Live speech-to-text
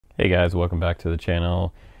Hey guys, welcome back to the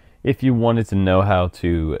channel. If you wanted to know how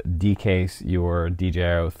to decase your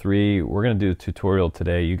DJI-03, we're going to do a tutorial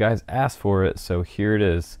today. You guys asked for it, so here it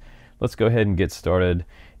is. Let's go ahead and get started.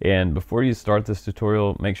 And before you start this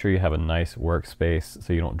tutorial, make sure you have a nice workspace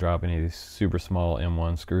so you don't drop any of these super small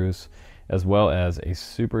M1 screws, as well as a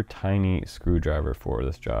super tiny screwdriver for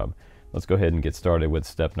this job. Let's go ahead and get started with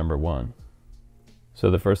step number one. So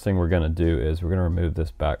the first thing we're going to do is we're going to remove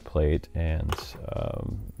this back plate and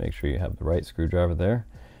make sure you have the right screwdriver there.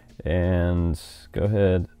 And go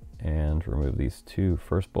ahead and remove these two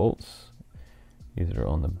first bolts. These are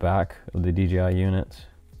on the back of the DJI unit.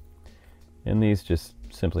 And these just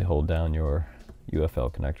simply hold down your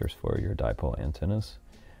UFL connectors for your dipole antennas.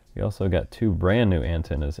 We also got two brand new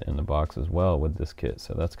antennas in the box as well with this kit,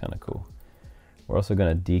 so that's kind of cool. We're also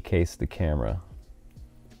going to decase the camera.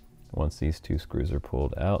 Once these two screws are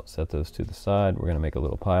pulled out, set those to the side. We're going to make a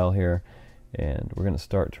little pile here, and we're going to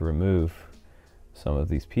start to remove some of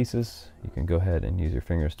these pieces. You can go ahead and use your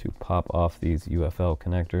fingers to pop off these UFL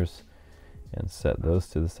connectors and set those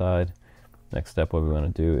to the side. Next step, what we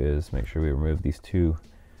want to do is make sure we remove these two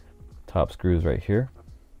top screws right here.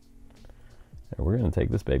 And we're going to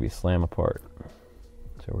take this baby slam apart.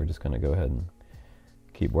 So we're just going to go ahead and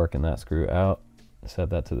keep working that screw out, set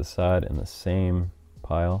that to the side in the same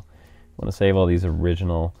pile. I want to save all these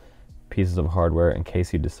original pieces of hardware in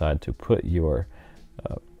case you decide to put your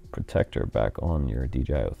protector back on your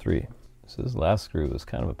DJI-03. So this last screw was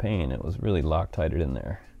kind of a pain. It was really Loctited in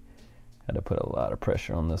there. Had to put a lot of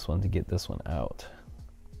pressure on this one to get this one out.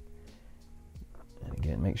 And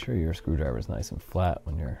again, make sure your screwdriver is nice and flat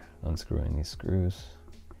when you're unscrewing these screws.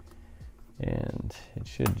 And it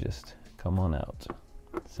should just come on out.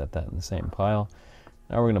 Set that in the same pile.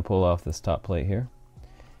 Now we're going to pull off this top plate here.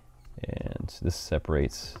 And this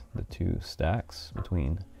separates the two stacks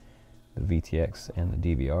between the VTX and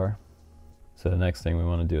the DVR. So the next thing we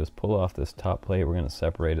want to do is pull off this top plate. We're going to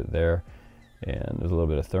separate it there, and there's a little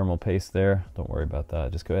bit of thermal paste there. Don't worry about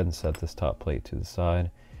that. Just go ahead and set this top plate to the side.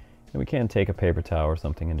 And we can take a paper towel or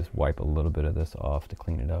something and just wipe a little bit of this off to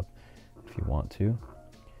clean it up if you want to.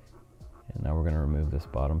 And now we're going to remove this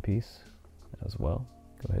bottom piece as well.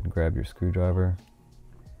 Go ahead and grab your screwdriver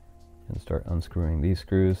and start unscrewing these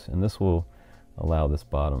screws, and this will allow this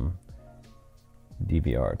bottom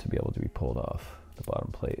DVR to be able to be pulled off the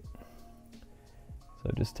bottom plate.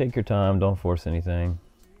 So just take your time, don't force anything.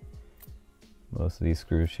 Most of these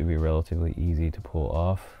screws should be relatively easy to pull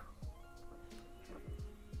off.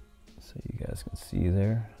 So you guys can see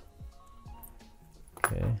there.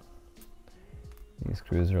 Okay. These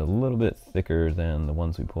screws are a little bit thicker than the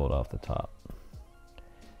ones we pulled off the top.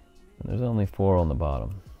 And there's only 4 on the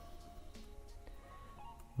bottom.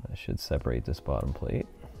 That should separate this bottom plate.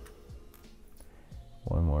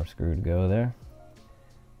 One more screw to go there.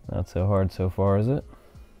 Not so hard so far, is it?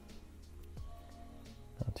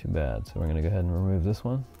 Not too bad. So we're going to go ahead and remove this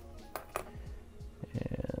one.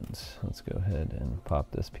 And let's go ahead and pop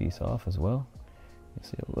this piece off as well. You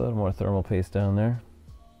see a little more thermal paste down there.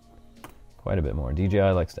 Quite a bit more. DJI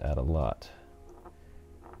likes to add a lot.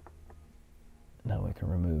 Now we can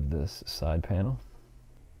remove this side panel.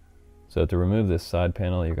 So to remove this side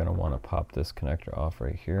panel, you're going to want to pop this connector off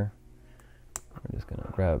right here. We're just going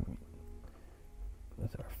to grab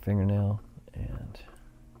with our fingernail and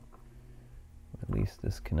release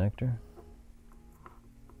this connector.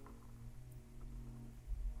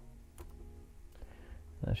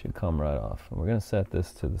 That should come right off. And we're going to set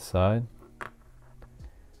this to the side.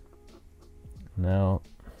 Now,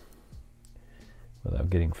 without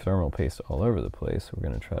getting thermal paste all over the place, we're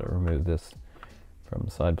going to try to remove this from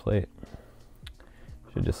the side plate.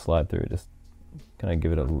 Should just slide through. Just kind of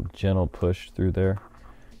give it a little gentle push through there.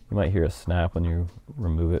 You might hear a snap when you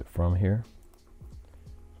remove it from here.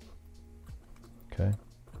 Okay.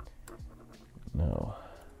 Now,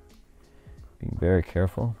 being very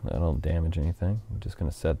careful that I don't damage anything. I'm just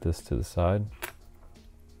going to set this to the side.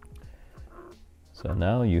 So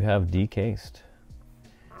now you have decased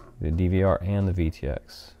the DVR and the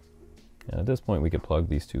VTX. And at this point we could plug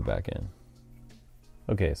these two back in.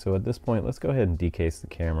 Okay, so at this point, let's go ahead and decase the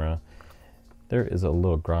camera. There is a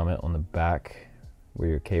little grommet on the back where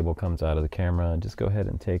your cable comes out of the camera. Just go ahead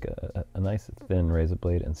and take a nice thin razor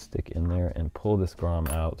blade and stick in there and pull this grom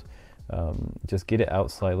out. Just get it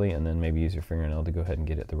out slightly, and then maybe use your fingernail to go ahead and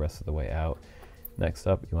get it the rest of the way out. Next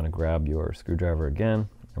up, you want to grab your screwdriver again,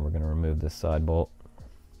 and we're going to remove this side bolt.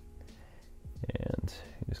 And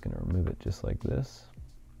you're just going to remove it just like this.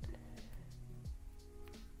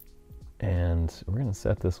 And we're going to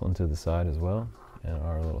set this one to the side as well in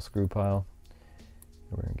our little screw pile.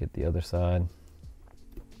 We're going to get the other side.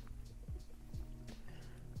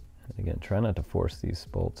 Again, try not to force these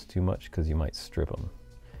bolts too much because you might strip them.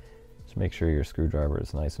 Just make sure your screwdriver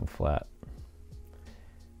is nice and flat.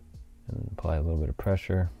 And apply a little bit of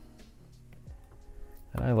pressure.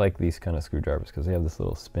 And I like these kind of screwdrivers because they have this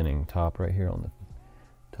little spinning top right here on the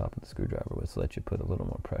top of the screwdriver, which lets you put a little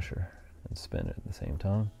more pressure and spin it at the same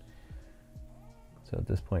time. So at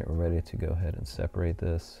this point, we're ready to go ahead and separate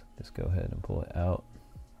this. Just go ahead and pull it out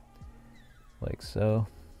like so.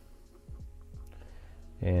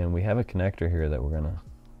 And we have a connector here that we're gonna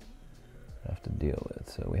have to deal with.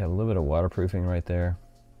 So we have a little bit of waterproofing right there.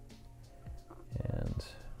 And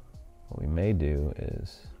what we may do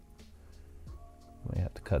is, we may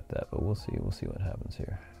have to cut that, but we'll see what happens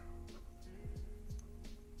here.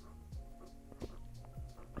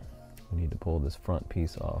 We need to pull this front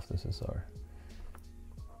piece off. This is our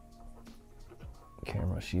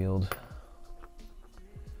camera shield.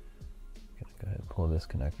 Gonna go ahead and pull this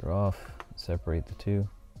connector off, separate the two.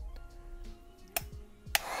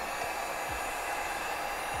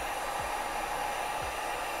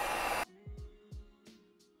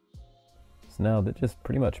 So now that just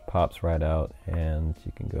pretty much pops right out, and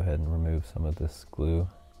you can go ahead and remove some of this glue.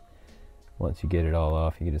 Once you get it all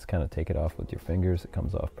off, you can just kind of take it off with your fingers. It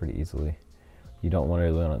comes off pretty easily. You don't want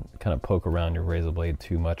to kind of poke around your razor blade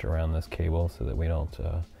too much around this cable so that we don't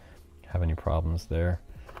have any problems there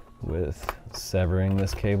with severing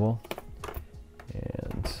this cable.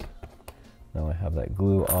 And now I have that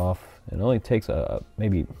glue off. It only takes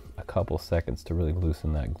maybe a couple seconds to really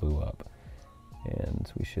loosen that glue up.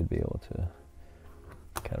 And we should be able to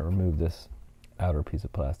kind of remove this outer piece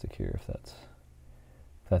of plastic here if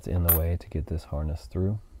that's in the way to get this harness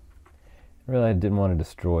through. Really, I didn't want to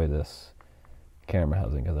destroy this camera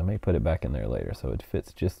housing because I may put it back in there later, so it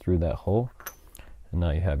fits just through that hole. And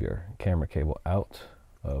now you have your camera cable out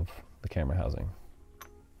of the camera housing.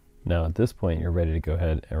 Now at this point, you're ready to go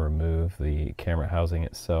ahead and remove the camera housing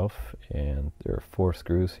itself, and there are 4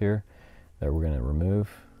 screws here that we're going to remove.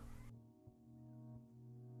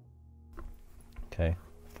 Okay,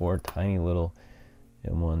 4 tiny little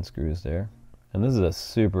M1 screws there. And this is a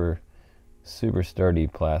super sturdy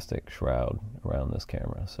plastic shroud around this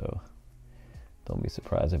camera, so don't be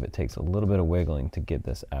surprised if it takes a little bit of wiggling to get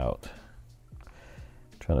this out.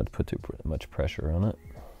 Try not to put too much pressure on it.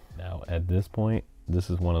 Now at this point, this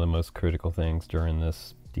is one of the most critical things during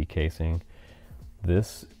this decasing.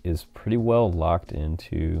 This is pretty well locked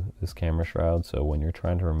into this camera shroud, so when you're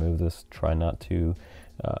trying to remove this, try not to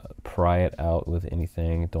pry it out with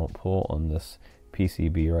anything. Don't pull on this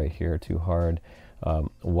PCB right here too hard.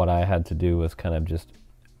 What I had to do was kind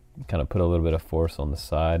of put a little bit of force on the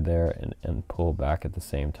side there and pull back at the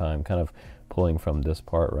same time, kind of pulling from this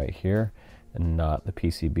part right here and not the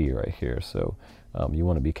PCB right here. So you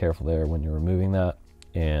want to be careful there when you're removing that.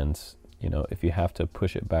 And you know, if you have to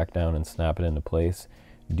push it back down and snap it into place,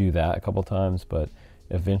 do that a couple times, but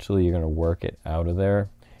eventually you're going to work it out of there.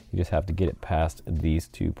 You just have to get it past these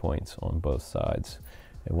 2 points on both sides.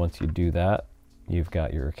 And once you do that, you've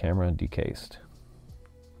got your camera decased.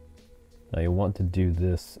 Now you want to do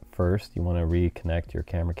this first. You want to reconnect your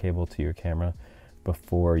camera cable to your camera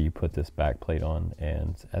before you put this back plate on.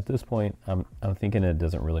 And at this point, I'm thinking it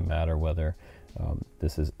doesn't really matter whether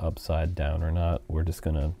this is upside down or not. We're just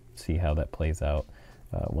going to see how that plays out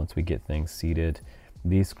once we get things seated.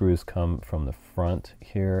 These screws come from the front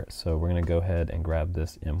here, so we're going to go ahead and grab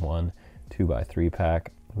this M1 2x3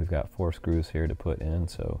 pack. We've got 4 screws here to put in,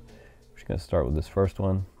 so we're just going to start with this first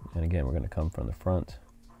one. And again, we're going to come from the front,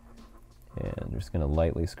 and we're just going to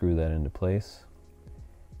lightly screw that into place.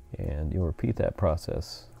 And you'll repeat that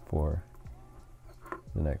process for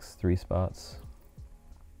the next 3 spots.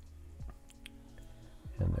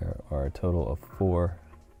 And there are a total of 4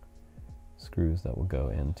 screws that will go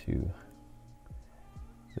into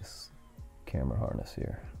this camera harness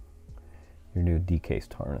here, your new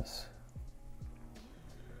decased harness.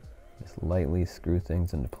 Just lightly screw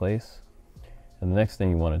things into place. And the next thing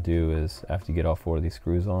you want to do is, after you get all 4 of these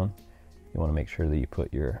screws on, you want to make sure that you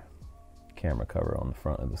put your camera cover on the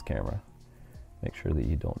front of this camera. Make sure that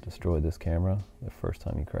you don't destroy this camera the first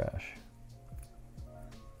time you crash.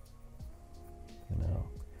 You know,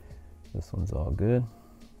 this one's all good.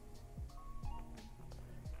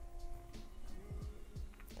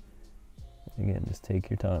 Again, just take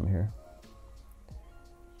your time here.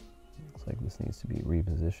 Looks like this needs to be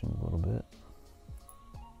repositioned a little bit.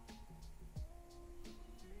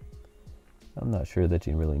 I'm not sure that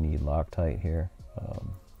you really need Loctite here.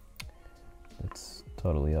 It's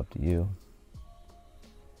totally up to you.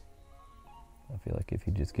 I feel like if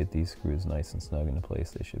you just get these screws nice and snug into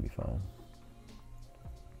place, they should be fine.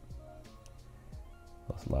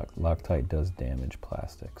 Plus Loctite does damage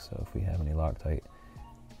plastic, so if we have any Loctite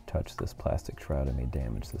touch this plastic shroud, it may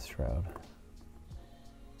damage this shroud.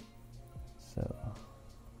 So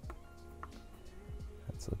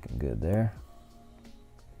that's looking good there.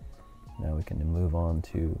 Now we can move on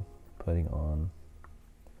to putting on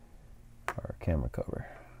our camera cover.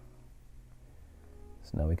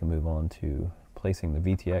 So now we can move on to placing the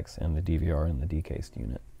VTX and the DVR in the decased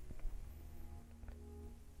unit.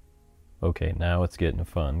 Okay, now it's getting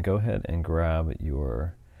fun. Go ahead and grab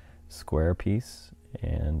your square piece,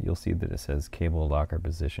 and you'll see that it says cable locker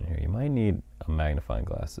position here. You might need a magnifying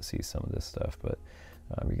glass to see some of this stuff, but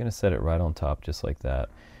you're going to set it right on top just like that.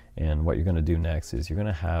 And what you're going to do next is you're going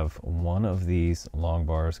to have one of these long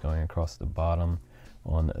bars going across the bottom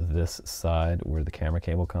on this side where the camera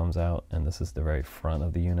cable comes out, and this is the very front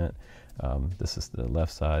of the unit. This is the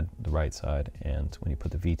left side, the right side, and when you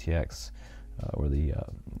put the VTX or the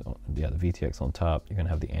VTX on top, you're going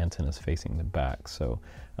to have the antennas facing the back. So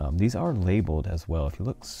these are labeled as well. If you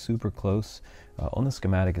look super close, on the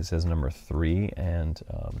schematic it says number 3, and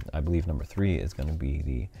I believe number 3 is going to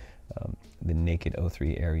be the naked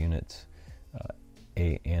 03 air unit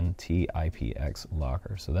ANT-IPX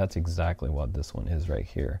locker. So that's exactly what this one is right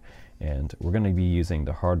here, and we're going to be using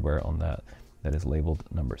the hardware on that is labeled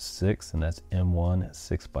number 6, and that's M1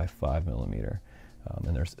 6x5mm.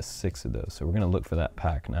 And there's 6 of those, so we're going to look for that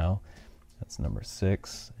pack now. That's number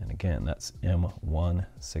 6, and again that's M1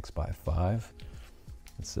 6x5.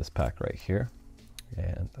 It's this pack right here,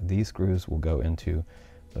 and these screws will go into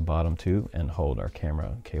the bottom 2 and hold our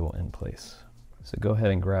camera cable in place. So go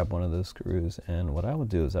ahead and grab one of those screws, and what I would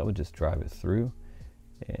do is I would just drive it through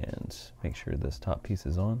and make sure this top piece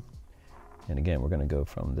is on. And again, we're going to go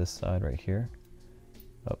from this side right here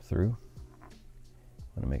up through.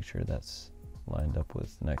 I want to make sure that's lined up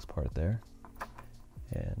with the next part there,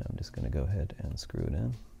 and I'm just going to go ahead and screw it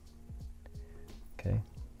in. Okay,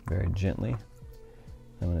 very gently.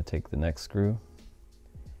 I'm going to take the next screw,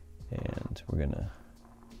 and we're going to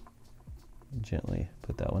gently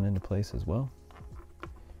put that one into place as well.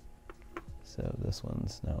 So this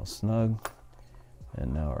one's now snug,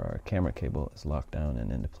 and now our camera cable is locked down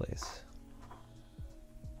and into place.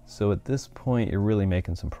 So at this point, you're really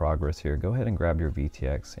making some progress here. Go ahead and grab your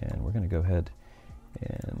VTX, and we're going to go ahead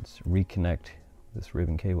and reconnect this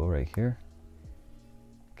ribbon cable right here.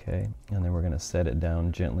 Okay, and then we're going to set it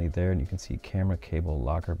down gently there, and you can see camera cable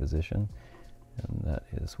locker position, and that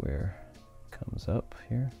is where it comes up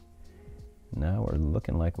here. Now we're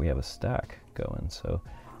looking like we have a stack going. So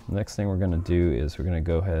the next thing we're going to do is we're going to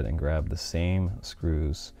go ahead and grab the same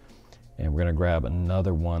screws, and we're going to grab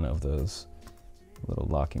another one of those little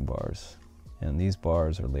locking bars, and these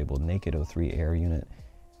bars are labeled naked 03 air unit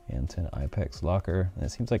antenna-IPX locker, and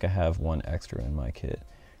it seems like I have one extra in my kit,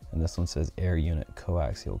 and this one says air unit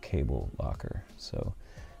coaxial cable locker. So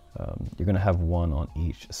you're going to have one on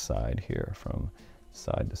each side here, from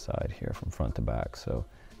side to side here, from front to back. So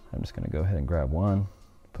I'm just going to go ahead and grab one,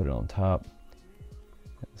 put it on top.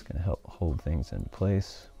 It's going to help hold things in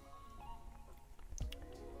place,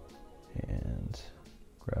 and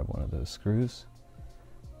grab one of those screws.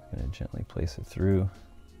 I'm going to gently place it through.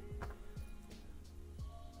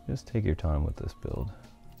 Just take your time with this build.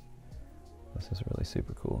 This is really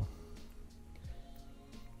super cool.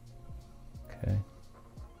 Okay.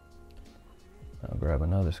 I'll grab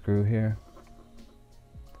another screw here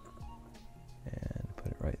and put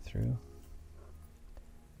it right through.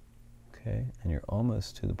 Okay, and you're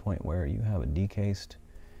almost to the point where you have a decased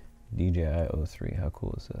DJI 03. How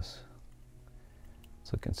cool is this?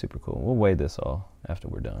 It's looking super cool. We'll weigh this all after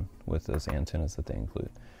we're done with those antennas that they include.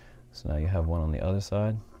 So now you have one on the other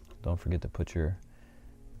side. Don't forget to put your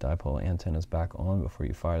dipole antennas back on before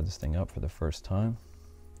you fire this thing up for the first time,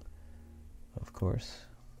 of course.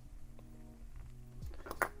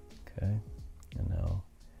 Okay, and now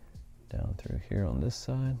down through here on this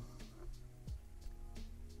side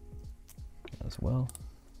as well.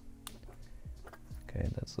 Okay,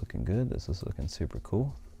 that's looking good. This is looking super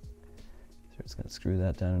cool. So it's going to screw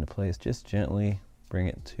that down into place. Just gently bring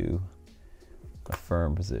it to a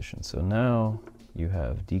firm position. So now you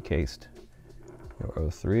have decased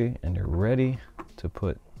your 03 and you're ready to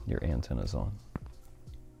put your antennas on.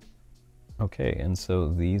 Okay, and so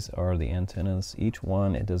these are the antennas. Each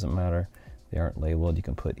one, it doesn't matter, they aren't labeled. You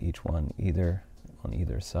can put each one on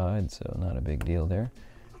either side, so not a big deal there.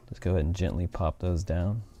 Just go ahead and gently pop those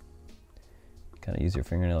down. Kind of use your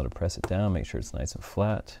fingernail to press it down, make sure it's nice and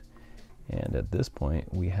flat. And at this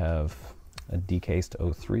point, we have a decased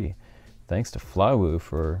 03. Thanks to Flywoo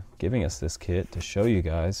for giving us this kit to show you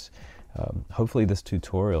guys. Hopefully this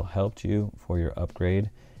tutorial helped you for your upgrade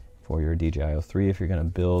for your DJI-03. If you're going to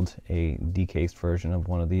build a decased version of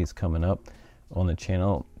one of these coming up on the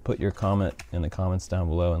channel, put your comment in the comments down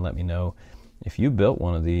below and let me know if you built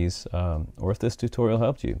one of these, or if this tutorial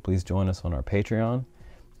helped you. Please join us on our Patreon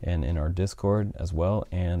and in our Discord as well,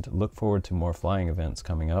 and look forward to more flying events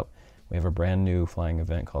coming up. We have a brand new flying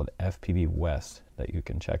event called FLYWEST that you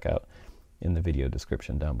can check out in the video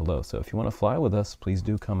description down below. So if you want to fly with us, please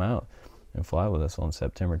do come out and fly with us on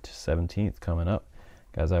September 17th coming up.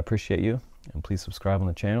 Guys, I appreciate you, and please subscribe on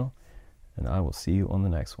the channel, and I will see you on the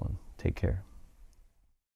next one. Take care.